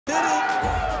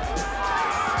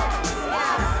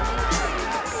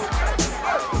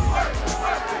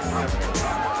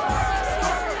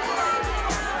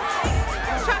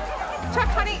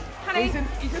Hey.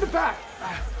 He's in the back.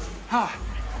 How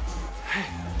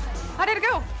did it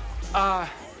go?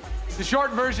 The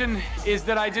short version is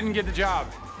that I didn't get the job.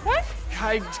 What?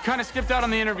 I kind of skipped out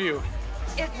on the interview.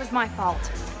 It was my fault.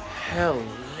 Hell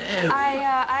no.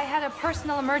 I had a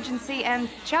personal emergency, and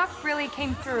Chuck really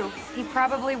came through. He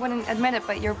probably wouldn't admit it,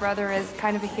 but your brother is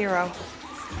kind of a hero.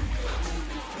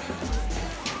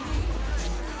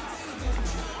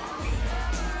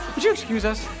 Would you excuse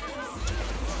us?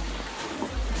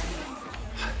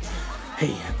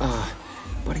 Hey,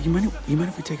 buddy, you mind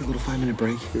if we take a little 5-minute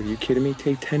break? Are you kidding me?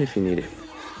 Take 10 if you need it.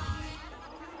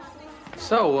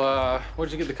 So,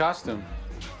 where'd you get the costume?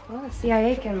 Well, the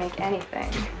CIA can make anything.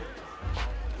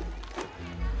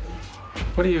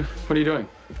 What are you doing?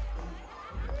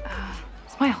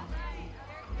 Smile.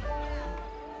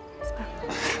 Smile.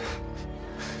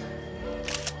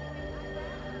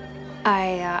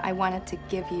 I wanted to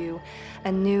give you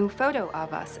a new photo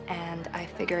of us, and I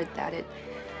figured that it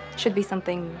should be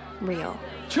something real.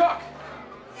 Chuck!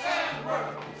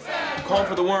 Call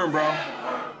for the worm, bro.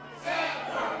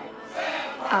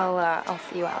 I'll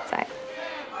see you outside.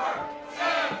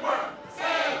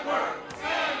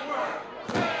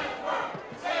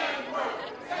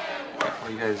 What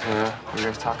are you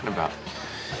guys talking about?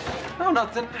 Oh,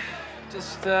 nothing.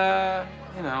 Just,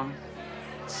 you know.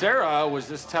 Sarah was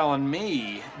just telling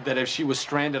me that if she was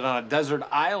stranded on a desert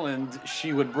island,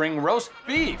 she would bring roast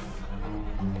beef.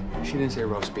 She didn't say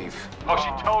roast beef. Oh, she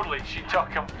completely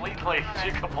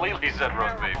said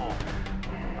roast beef.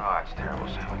 Oh, it's terrible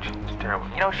sandwich. It's terrible.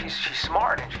 You know, she's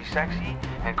smart and she's sexy,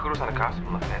 and kudos on the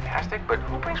costume, look fantastic, but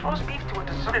who brings roast beef to a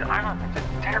deserted island? It's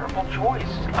a terrible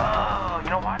choice. Oh, you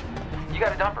know what? You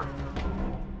gotta dump her.